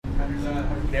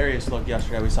Darius looked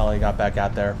yesterday? We saw he got back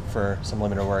out there for some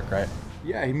limited work, right?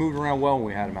 Yeah, he moved around well when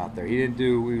we had him out there. He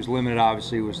was limited,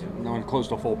 obviously. He was nowhere close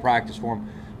to a full practice for him,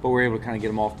 but we were able to kind of get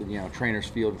him off the trainer's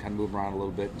field and kind of move around a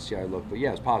little bit and see how he looked. But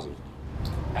yeah, it's positive.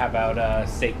 How about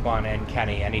Saquon and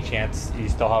Kenny? Any chance you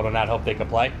still holding out hope they could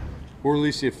play? We'll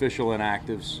release the official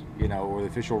inactives, or the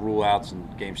official rule outs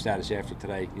and game status after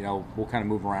today. We'll kind of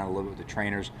move around a little bit with the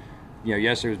trainers.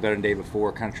 Yesterday was better than the day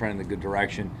before, kind of trending in the good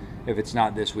direction. If it's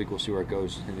not this week, we'll see where it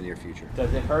goes in the near future.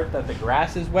 Does it hurt that the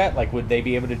grass is wet? Like, would they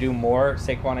be able to do more,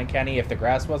 Saquon and Kenny, if the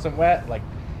grass wasn't wet? Like,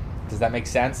 does that make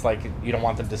sense? Like, you don't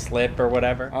want them to slip or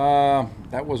whatever?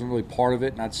 That wasn't really part of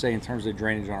it. And I'd say in terms of the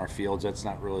drainage on our fields, that's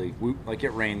not really –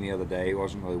 it rained the other day. It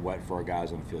wasn't really wet for our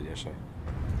guys on the field yesterday.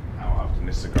 How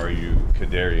optimistic are you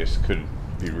Kadarius could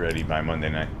be ready by Monday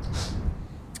night?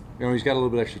 He's got a little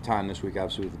bit extra time this week,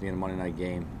 obviously, with it being a Monday night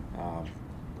game.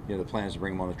 The plan is to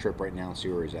bring him on the trip right now and see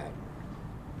where he's at.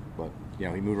 But, he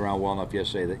moved around well enough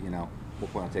yesterday that, we'll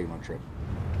plan on taking him on a trip.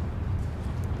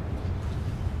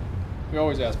 We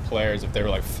always ask players if they were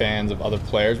like fans of other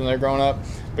players when they were growing up.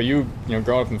 But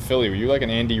growing up in Philly, were you like an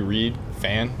Andy Reid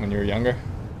fan when you were younger?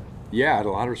 Yeah, I had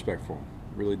a lot of respect for him.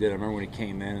 Really did. I remember when he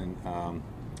came in, and I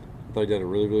thought he did a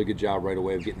really, really good job right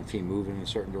away of getting the team moving in a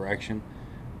certain direction.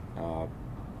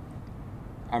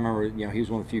 I remember, he was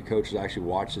one of the few coaches I actually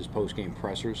watched his post-game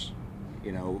pressers.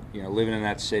 Living in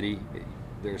that city,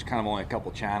 there's kind of only a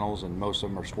couple channels, and most of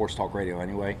them are sports talk radio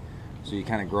anyway. So you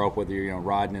kind of grow up, whether you're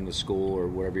riding into school or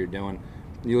whatever you're doing,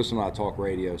 you listen to a lot of talk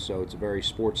radio. So it's a very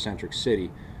sports-centric city.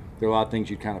 There are a lot of things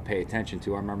you kind of pay attention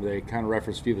to. I remember they kind of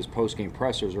referenced a few of his post-game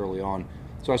pressers early on.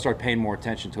 So I started paying more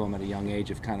attention to him at a young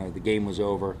age. If kind of the game was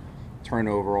over, turn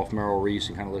over off Merrill Reese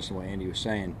and kind of listen to what Andy was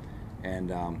saying.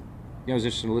 And it was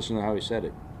interesting to listen to how he said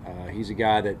it. He's a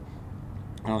guy that,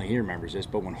 I don't know if he remembers this,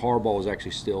 but when Harbaugh was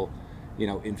actually still,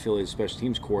 in Philly as special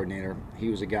teams coordinator, he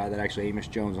was a guy that actually Amos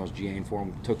Jones, I was GAing for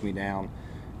him, took me down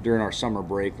during our summer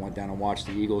break, went down and watched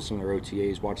the Eagles, some of their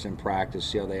OTAs, watched them practice,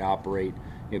 see how they operate,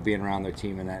 being around their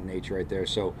team and that nature right there.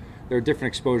 So there are different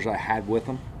exposures I had with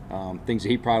him, things that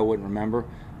he probably wouldn't remember.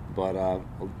 But a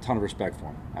ton of respect for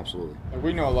him, absolutely.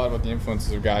 We know a lot about the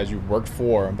influences of guys you worked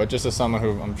for, but just as someone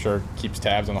who I'm sure keeps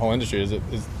tabs on the whole industry,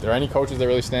 is there any coaches that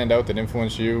really stand out that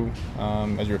influenced you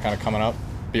as you were kind of coming up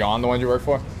beyond the ones you worked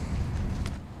for?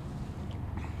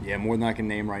 Yeah, more than I can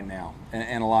name right now,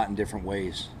 and a lot in different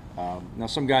ways. Now,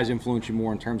 some guys influence you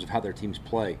more in terms of how their teams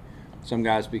play. Some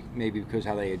guys maybe because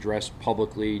how they address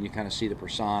publicly, and you kind of see the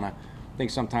persona. I think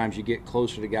sometimes you get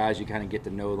closer to guys, you kind of get to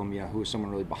know them, who is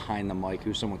someone really behind the mic,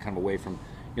 who's someone kind of away from,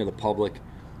 the public.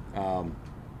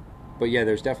 But yeah,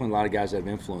 there's definitely a lot of guys that have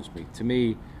influenced me. To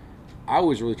me, I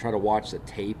always really try to watch the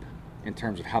tape in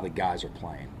terms of how the guys are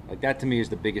playing. Like, that to me is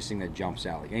the biggest thing that jumps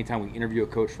out. Like, anytime we interview a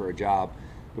coach for a job,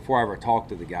 before I ever talk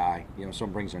to the guy,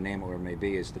 someone brings their name or whatever it may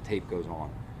be, is the tape goes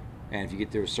on. And if you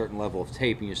get to a certain level of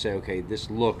tape and you say, okay, this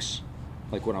looks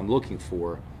like what I'm looking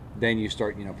for, then you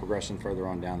start, progressing further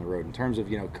on down the road. In terms of,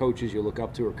 coaches you look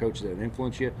up to or coaches that have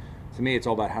influenced you, to me it's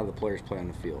all about how the players play on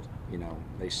the field.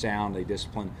 They sound, they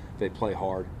discipline, they play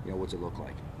hard. What's it look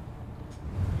like?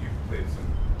 You've played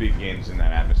some big games in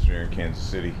that atmosphere in Kansas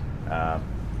City.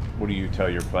 What do you tell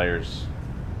your players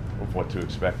of what to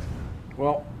expect?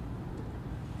 Well,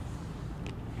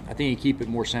 I think you keep it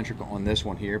more centric on this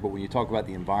one here, but when you talk about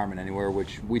the environment anywhere,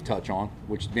 which we touch on,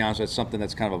 which to be honest, that's something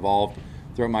that's kind of evolved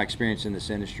throughout my experience in this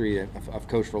industry. I've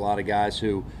coached for a lot of guys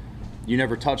who you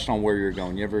never touched on where you're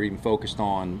going. You never even focused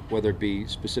on whether it be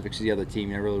specifics to the other team.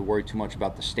 You never really worried too much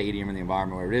about the stadium and the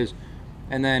environment where it is.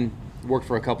 And then worked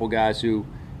for a couple guys who,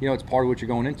 it's part of what you're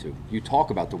going into. You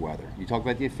talk about the weather. You talk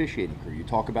about the officiating crew. You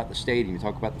talk about the stadium. You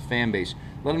talk about the fan base.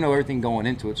 Let them know everything going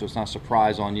into it so it's not a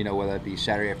surprise on, whether it be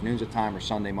Saturday afternoons at time or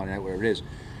Sunday, Monday night, whatever it is.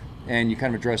 And you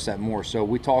kind of address that more. So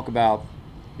we talk about,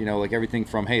 like everything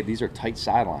from, hey, these are tight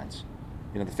sidelines.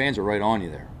 The fans are right on you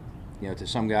there. To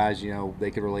some guys, they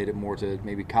could relate it more to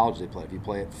maybe college they play. If you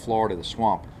play at Florida, the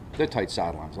Swamp, they're tight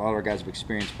sidelines. A lot of our guys have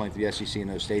experience playing through the SEC in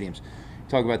those stadiums.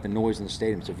 Talk about the noise in the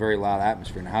stadium. It's a very loud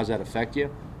atmosphere. Now, how does that affect you?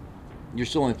 You're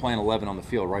still only playing 11 on the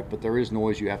field, right? But there is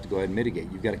noise you have to go ahead and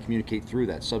mitigate. You've got to communicate through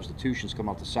that. Substitutions come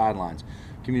off the sidelines.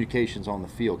 Communications on the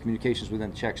field. Communications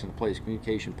within checks into place.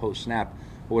 Communication post-snap,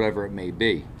 or whatever it may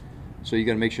be. So you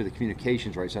got to make sure the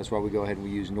communication's right. So that's why we go ahead and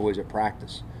we use noise at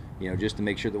practice. Just to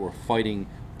make sure that we're fighting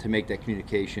to make that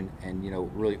communication and,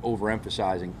 really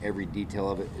overemphasizing every detail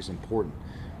of it is important.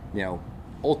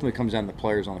 Ultimately comes down to the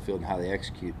players on the field and how they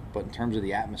execute. But in terms of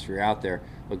the atmosphere out there,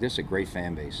 look, this is a great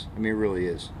fan base. I mean, it really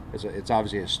is. It's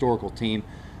obviously a historical team.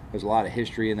 There's a lot of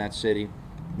history in that city.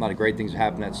 A lot of great things have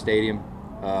happened in that stadium.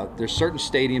 There's certain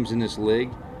stadiums in this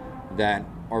league that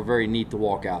are very neat to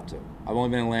walk out to. I've only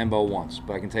been in Lambeau once,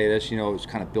 but I can tell you this, it was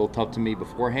kind of built up to me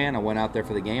beforehand. I went out there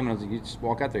for the game, and I was like, you just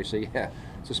walk out there, you say, yeah,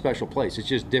 it's a special place. It's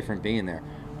just different being there.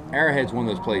 Arrowhead's one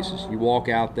of those places. You walk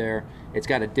out there, it's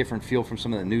got a different feel from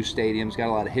some of the new stadiums, got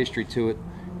a lot of history to it.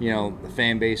 The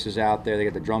fan base is out there, they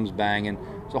got the drums banging.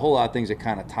 There's a whole lot of things that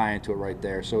kind of tie into it right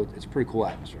there, so it's a pretty cool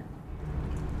atmosphere.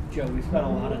 Joe, we spent a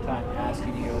lot of time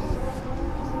asking you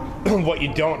what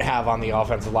you don't have on the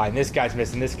offensive line. This guy's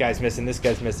missing, this guy's missing, this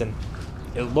guy's missing.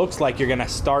 It looks like you're going to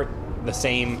start the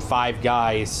same 5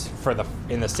 guys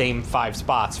in the same 5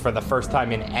 spots for the first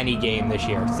time in any game this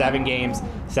year. 7 games,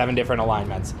 7 different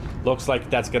alignments. Looks like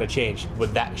that's going to change.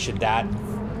 Should that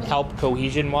help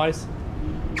cohesion-wise?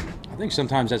 I think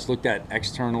sometimes that's looked at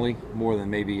externally more than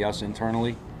maybe us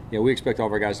internally. We expect all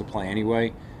of our guys to play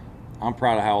anyway. I'm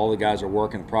proud of how all the guys are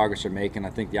working, the progress they're making.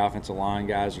 I think the offensive line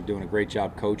guys are doing a great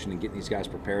job coaching and getting these guys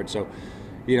prepared. So,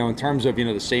 in terms of,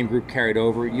 the same group carried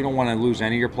over, you don't want to lose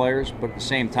any of your players, but at the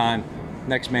same time,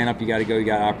 next man up, you got to go, you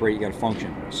got to operate, you got to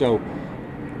function. So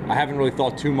I haven't really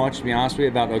thought too much, to be honest with you,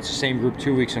 about it's the same group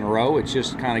 2 weeks in a row. It's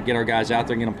just kind of get our guys out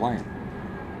there and get them playing.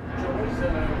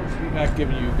 What's BMAC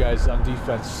giving you guys on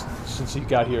defense since he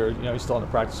got here? He's still on the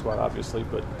practice squad, obviously,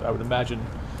 but I would imagine,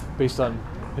 based on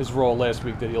his role last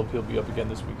week, that he'll be up again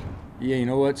this week. Yeah, you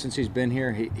know what? Since he's been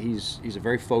here, he's a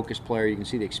very focused player. You can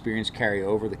see the experience carry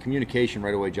over. The communication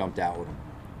right away jumped out with him.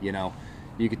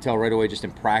 You could tell right away just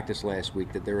in practice last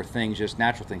week that there were things, just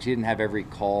natural things. He didn't have every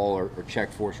call or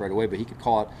check for us right away, but he could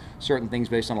call out certain things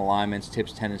based on alignments,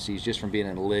 tips, tendencies, just from being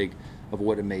in the league of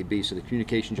what it may be. So the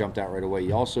communication jumped out right away.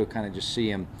 You also kind of just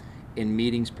see him in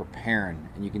meetings preparing,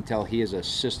 and you can tell he has a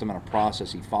system and a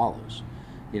process he follows.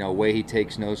 A way he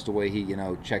takes notes, the way he,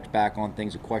 checks back on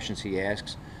things, the questions he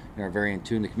asks, are very in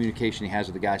tune. The communication he has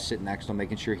with the guys sitting next to him,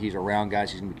 making sure he's around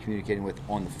guys he's going to be communicating with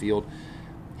on the field.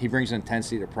 He brings an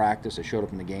intensity to practice that showed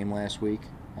up in the game last week.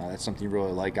 That's something you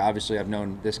really like. Obviously, I've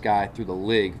known this guy through the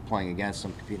league, playing against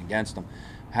him, competing against him.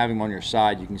 Having him on your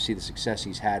side, you can see the success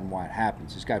he's had and why it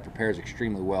happens. This guy prepares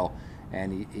extremely well,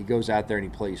 and he goes out there and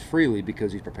he plays freely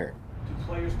because he's prepared. Do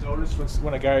players notice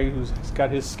when a guy who's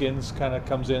got his skins kind of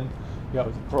comes in, the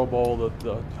Pro Bowl,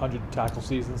 the 100 tackle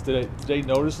seasons, do they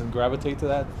notice and gravitate to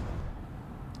that?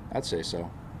 I'd say so.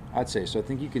 I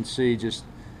think you can see just,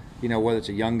 whether it's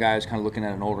a young guy who's kind of looking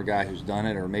at an older guy who's done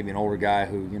it, or maybe an older guy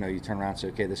who, you turn around and say,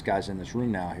 okay, this guy's in this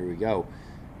room now, here we go.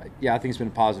 Yeah, I think it's been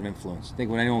a positive influence. I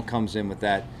think when anyone comes in with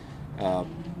that,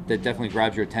 that definitely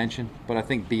grabs your attention. But I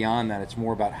think beyond that, it's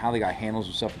more about how the guy handles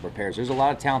himself and prepares. There's a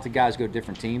lot of talented guys go to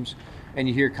different teams, and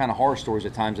you hear kind of horror stories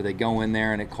at times that they go in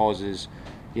there and it causes,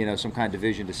 some kind of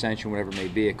division, dissension, whatever it may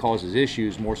be. It causes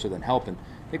issues more so than helping.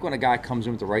 I think when a guy comes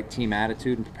in with the right team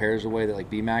attitude and prepares the way that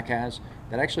like BMAC has,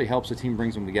 that actually helps the team,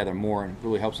 brings them together more, and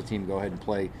really helps the team go ahead and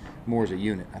play more as a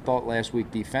unit. I thought last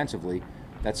week defensively,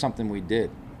 that's something we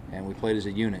did, and we played as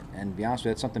a unit. And to be honest with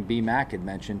you, that's something BMAC had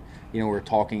mentioned. We were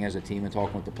talking as a team and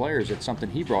talking with the players. It's something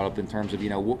he brought up in terms of,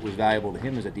 what was valuable to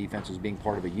him as a defense was being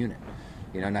part of a unit.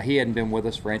 Now he hadn't been with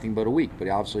us for anything but a week, but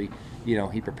obviously,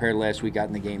 he prepared last week, got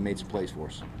in the game, made some plays for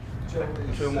us.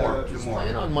 Two more.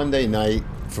 Playing on Monday night,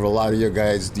 for a lot of your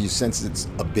guys, do you sense it's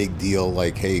a big deal?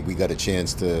 Like, hey, we got a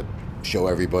chance to show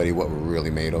everybody what we're really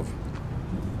made of?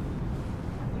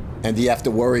 And do you have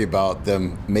to worry about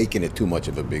them making it too much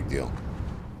of a big deal?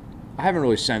 I haven't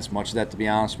really sensed much of that, to be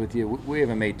honest with you. We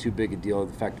haven't made too big a deal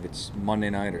of the fact if it's Monday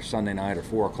night or Sunday night or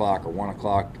 4 o'clock or 1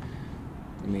 o'clock.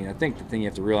 I think the thing you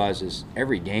have to realize is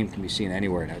every game can be seen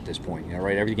anywhere at this point,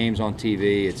 right? Every game's on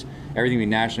TV. It's everything we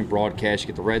nationally broadcast. You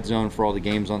get the red zone for all the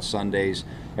games on Sundays.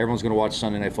 Everyone's going to watch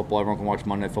Sunday Night Football. Everyone can watch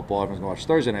Monday Night Football. Everyone's going to watch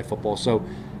Thursday Night Football. So,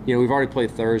 we've already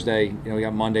played Thursday. We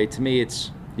got Monday. To me,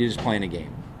 it's you're just playing a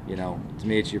game. To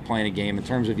me, it's you're playing a game in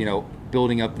terms of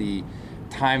building up the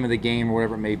time of the game or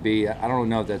whatever it may be. I don't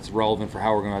know if that's relevant for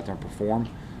how we're going to go out there and perform.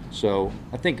 So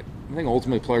I think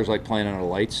ultimately players like playing under the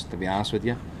lights, to be honest with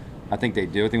you. I think they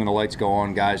do. I think when the lights go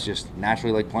on, guys just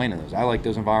naturally like playing in those. I like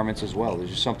those environments as well. There's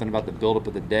just something about the buildup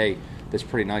of the day that's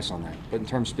pretty nice on that. But in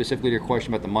terms specifically to your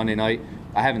question about the Monday night,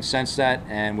 I haven't sensed that,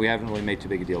 and we haven't really made too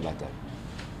big a deal about that.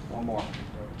 One more.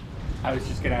 I was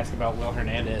just going to ask about Will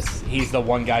Hernandez. He's the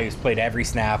one guy who's played every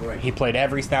snap. Right. He played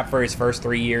every snap for his first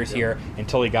 3 years here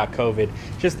until he got COVID.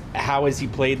 Just how has he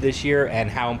played this year, and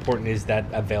how important is that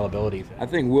availability? I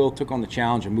think Will took on the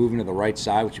challenge of moving to the right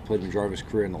side, which he played the majority of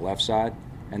his career on the left side.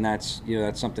 And that's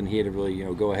something he had to really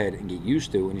go ahead and get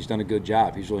used to, and he's done a good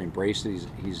job. He's really embraced it.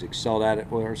 He's excelled at it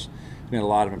with us. He's made a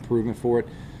lot of improvement for it.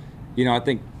 I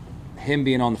think him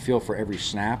being on the field for every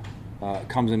snap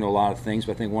comes into a lot of things.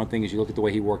 But I think one thing is you look at the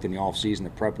way he worked in the off season, the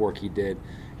prep work he did,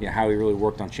 how he really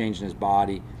worked on changing his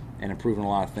body, and improving a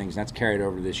lot of things. And that's carried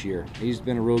over this year. He's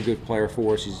been a real good player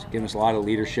for us. He's given us a lot of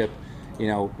leadership. You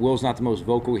know, Will's not the most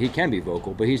vocal. He can be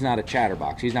vocal, but he's not a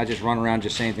chatterbox. He's not just running around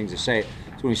just saying things to say it.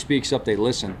 So when he speaks up, they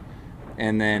listen.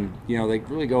 And then, you know, they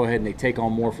really go ahead and they take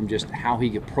on more from just how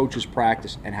he approaches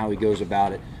practice and how he goes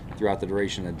about it throughout the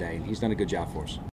duration of the day. And he's done a good job for us.